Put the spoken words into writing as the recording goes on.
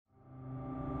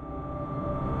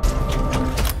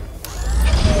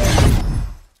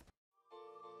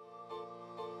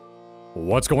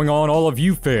What's going on, all of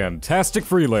you fantastic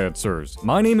freelancers?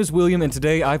 My name is William, and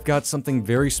today I've got something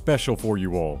very special for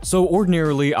you all. So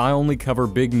ordinarily, I only cover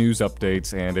big news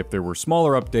updates, and if there were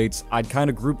smaller updates, I'd kind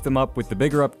of group them up with the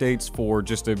bigger updates for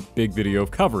just a big video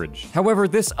of coverage. However,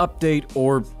 this update,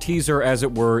 or teaser as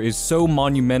it were, is so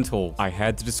monumental, I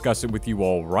had to discuss it with you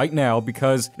all right now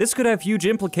because this could have huge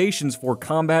implications for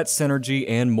combat, synergy,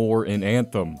 and more in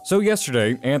Anthem. So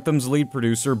yesterday, Anthem's lead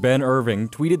producer, Ben Irving,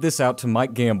 tweeted this out to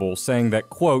Mike Gamble, saying that,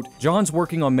 quote, "John's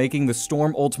working on making the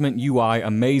Storm Ultimate UI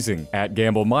amazing. At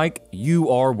Gamble Mike,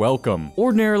 you are welcome."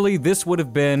 Ordinarily, this would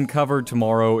have been covered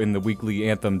tomorrow in the weekly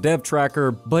Anthem dev tracker,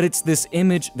 but it's this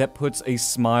image that puts a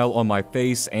smile on my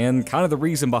face and kind of the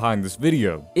reason behind this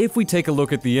video. If we take a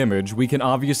look at the image, we can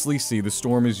obviously see the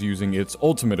Storm is using its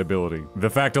ultimate ability. The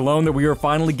fact alone that we are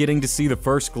finally getting to see the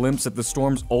first glimpse at the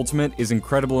Storm's ultimate is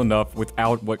incredible enough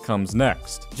without what comes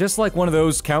next. Just like one of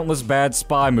those countless bad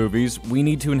spy movies, we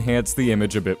need to enhance the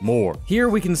image a bit more. Here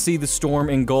we can see the Storm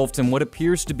engulfed in what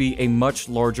appears to be a much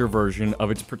larger version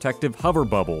of its protective hover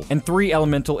bubble, and 3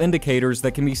 elemental indicators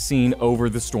that can be seen over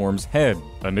the Storm's head.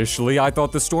 Initially, I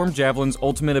thought the Storm Javelin's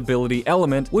ultimate ability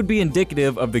element would be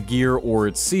indicative of the gear or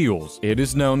its seals. It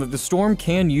is known that the Storm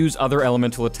can use other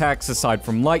elemental attacks aside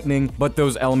from lightning, but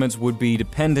those elements would be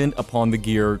dependent upon the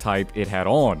gear type it had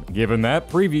on. Given that,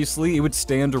 previously, it would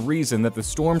stand to reason that the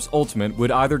Storm's ultimate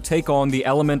would either take on the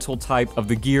elemental type of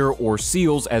the gear or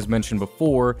seals as mentioned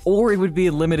before, or it would be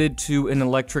limited to an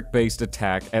electric-based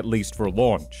attack, at least for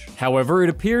launch. However, it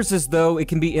appears as though it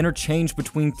can be interchanged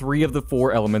between 3 of the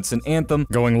 4 elements in Anthem,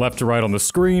 going left to right on the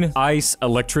screen: ice,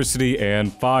 electricity,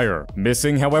 and fire.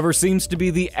 Missing, however, seems to be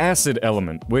the acid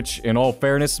element, which, in all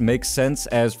fairness, makes sense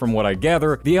as from what I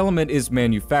gather, the element is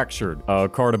manufactured. A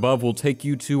card above will take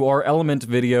you to our element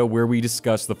video where we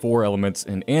discuss the 4 elements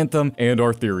in Anthem and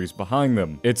our theories behind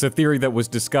them. It's a theory that was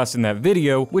discussed in that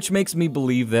video, which makes me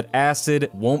believe that acid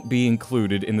won't be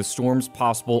included in the Storm's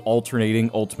possible alternating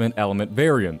ultimate element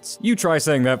variants. You try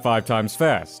saying that 5 times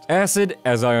fast. Acid,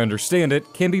 as I understand it,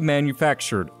 can be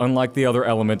manufactured, unlike the other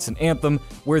elements in Anthem,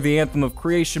 where the Anthem of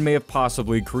Creation may have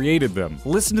possibly created them.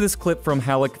 Listen to this clip from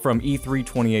Halleck from E3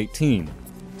 2018.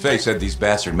 Faye said these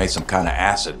bastards made some kind of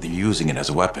acid. They're using it as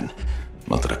a weapon.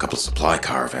 Melted a couple of supply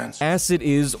caravans. Acid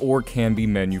is or can be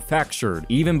manufactured,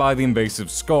 even by the invasive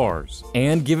scars.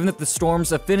 And given that the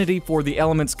Storm's affinity for the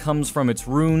elements comes from its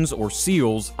runes or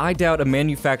seals, I doubt a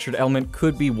manufactured element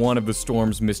could be one of the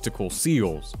Storm's mystical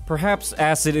seals. Perhaps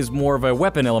acid is more of a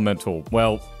weapon elemental,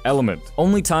 well, element.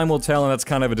 Only time will tell, and that's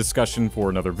kind of a discussion for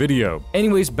another video.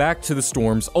 Anyways, back to the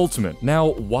Storm's ultimate.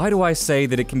 Now, why do I say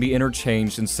that it can be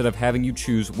interchanged instead of having you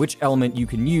choose which element you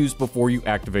can use before you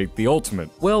activate the ultimate?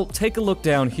 Well, take a look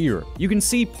down here. You can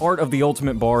see part of the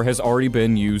ultimate bar has already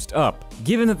been used up.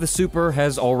 Given that the super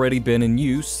has already been in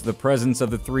use, the presence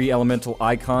of the 3 elemental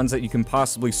icons that you can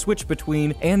possibly switch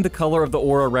between, and the color of the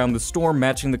aura around the Storm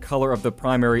matching the color of the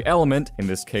primary element, in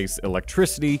this case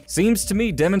electricity, seems to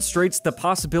me demonstrates the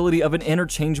possibility of an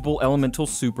interchangeable elemental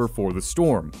super for the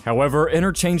Storm. However,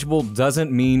 interchangeable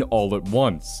doesn't mean all at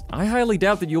once. I highly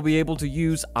doubt that you'll be able to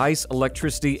use ice,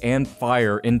 electricity, and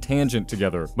fire in tangent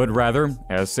together, but rather,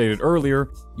 as stated earlier,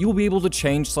 you will be able to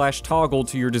change/toggle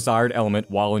to your desired element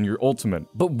while in your ultimate.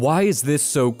 But why is this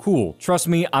so cool? Trust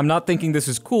me, I'm not thinking this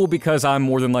is cool because I'm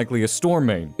more than likely a Storm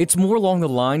main. It's more along the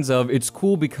lines of it's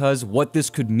cool because what this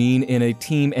could mean in a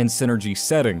team and synergy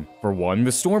setting. For one,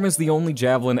 the Storm is the only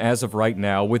Javelin as of right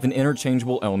now with an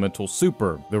interchangeable elemental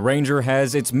super. The Ranger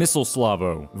has its Missile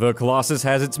Slavo, the Colossus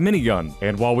has its minigun,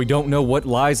 and while we don't know what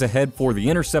lies ahead for the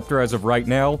Interceptor as of right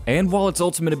now, and while its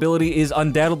ultimate ability is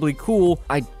undoubtedly cool,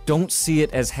 I don't see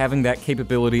it as having that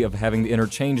capability of having the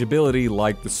interchangeability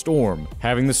like the Storm.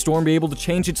 Having the Storm be able to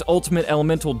change its ultimate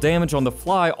elemental damage on the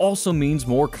fly also means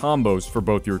more combos for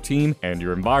both your team and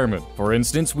your environment. For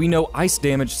instance, we know ice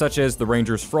damage such as the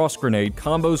Ranger's Frost Grenade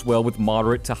combos well with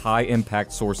moderate to high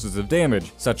impact sources of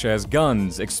damage, such as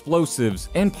guns, explosives,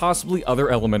 and possibly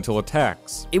other elemental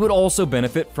attacks. It would also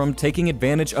benefit from taking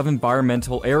advantage of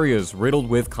environmental areas riddled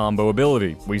with combo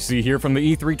ability. We see here from the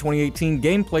E3 2018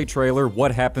 gameplay trailer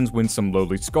what happens when some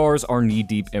lowly scars are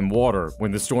knee-deep in water.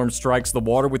 When the Storm strikes the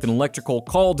water with an electrical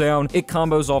call down, it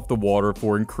combos off the water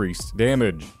for increased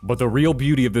damage. But the real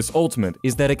beauty of this ultimate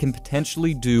is that it can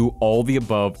potentially do all the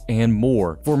above and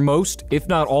more for most, if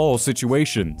not all,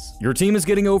 situations. Your team is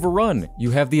getting overrun.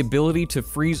 You have the ability to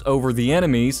freeze over the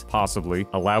enemies, possibly,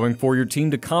 allowing for your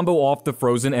team to combo off the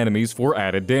frozen enemies for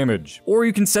added damage. Or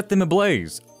you can set them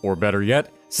ablaze. Or better yet,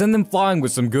 Send them flying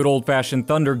with some good old-fashioned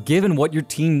thunder given what your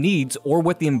team needs or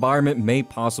what the environment may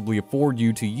possibly afford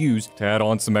you to use to add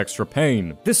on some extra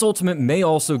pain. This ultimate may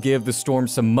also give the Storm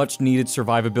some much-needed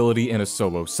survivability in a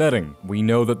solo setting. We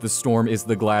know that the Storm is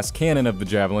the glass cannon of the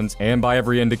Javelins, and by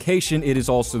every indication, it is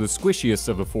also the squishiest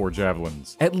of the 4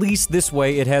 Javelins. At least this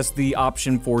way, it has the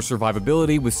option for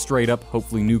survivability with straight-up,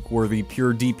 hopefully nuke-worthy,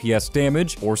 pure DPS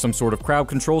damage, or some sort of crowd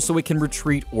control so it can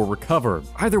retreat or recover.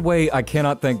 Either way, I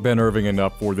cannot thank Ben Irving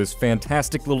enough for this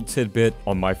fantastic little tidbit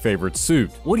on my favorite suit.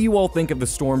 What do you all think of the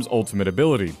Storm's ultimate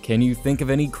ability? Can you think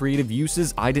of any creative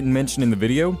uses I didn't mention in the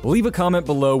video? Leave a comment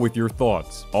below with your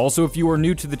thoughts. Also, if you are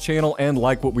new to the channel and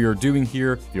like what we are doing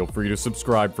here, feel free to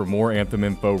subscribe for more Anthem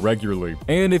info regularly.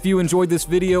 And if you enjoyed this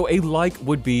video, a like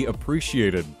would be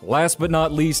appreciated. Last but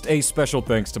not least, a special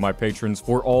thanks to my patrons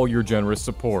for all your generous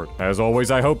support. As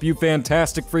always, I hope you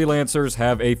fantastic freelancers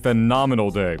have a phenomenal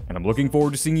day, and I'm looking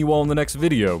forward to seeing you all in the next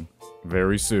video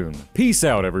very soon. Peace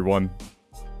out, everyone.